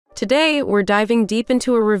Today, we're diving deep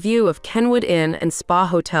into a review of Kenwood Inn and Spa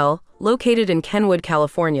Hotel, located in Kenwood,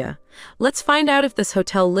 California. Let's find out if this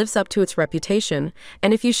hotel lives up to its reputation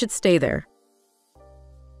and if you should stay there.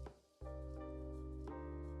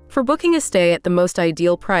 For booking a stay at the most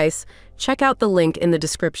ideal price, check out the link in the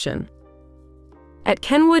description. At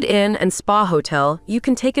Kenwood Inn and Spa Hotel, you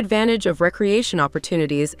can take advantage of recreation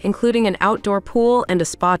opportunities, including an outdoor pool and a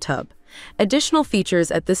spa tub. Additional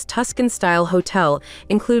features at this Tuscan-style hotel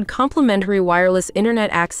include complimentary wireless internet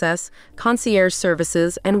access, concierge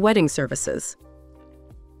services, and wedding services.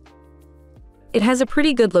 It has a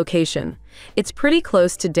pretty good location. It's pretty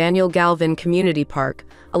close to Daniel Galvin Community Park,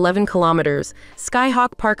 11 kilometers,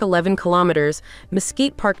 Skyhawk Park 11 kilometers,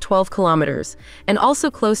 Mesquite Park 12 kilometers, and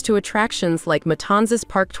also close to attractions like Matanzas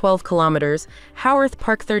Park 12 kilometers, Howarth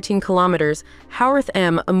Park 13 kilometers, Howarth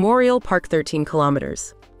M Memorial Park 13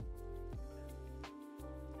 kilometers.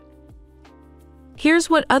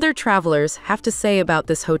 Here's what other travelers have to say about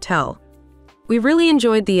this hotel. We really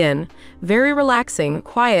enjoyed the inn. Very relaxing,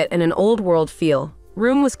 quiet, and an old-world feel.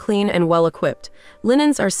 Room was clean and well-equipped.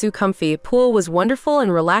 Linens are so comfy. Pool was wonderful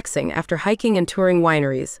and relaxing after hiking and touring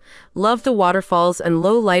wineries. Loved the waterfalls and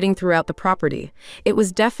low lighting throughout the property. It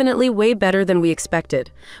was definitely way better than we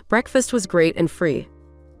expected. Breakfast was great and free.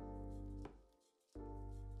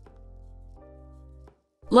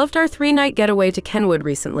 Loved our 3-night getaway to Kenwood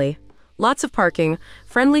recently. Lots of parking,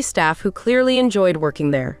 friendly staff who clearly enjoyed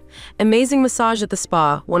working there. Amazing massage at the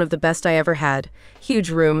spa, one of the best I ever had.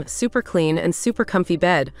 Huge room, super clean and super comfy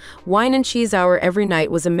bed. Wine and cheese hour every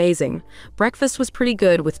night was amazing. Breakfast was pretty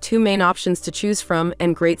good with 2 main options to choose from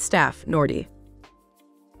and great staff, Nordy.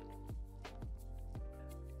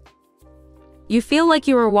 You feel like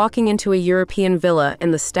you are walking into a European villa,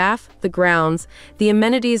 and the staff, the grounds, the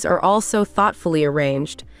amenities are all so thoughtfully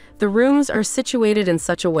arranged. The rooms are situated in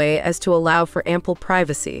such a way as to allow for ample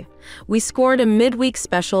privacy. We scored a midweek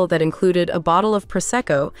special that included a bottle of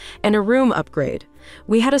Prosecco and a room upgrade.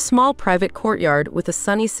 We had a small private courtyard with a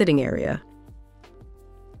sunny sitting area.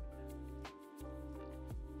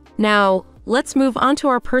 Now, let's move on to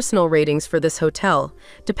our personal ratings for this hotel,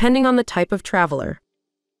 depending on the type of traveler.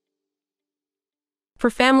 For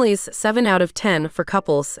families, 7 out of 10. For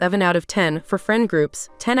couples, 7 out of 10. For friend groups,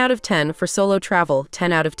 10 out of 10. For solo travel,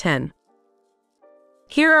 10 out of 10.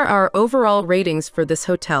 Here are our overall ratings for this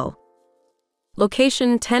hotel.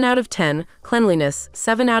 Location, 10 out of 10. Cleanliness,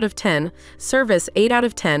 7 out of 10. Service, 8 out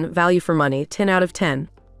of 10. Value for money, 10 out of 10.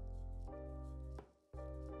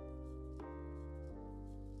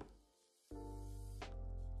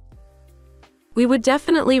 We would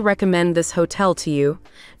definitely recommend this hotel to you,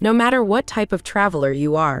 no matter what type of traveler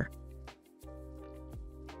you are.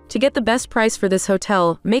 To get the best price for this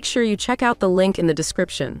hotel, make sure you check out the link in the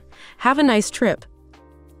description. Have a nice trip.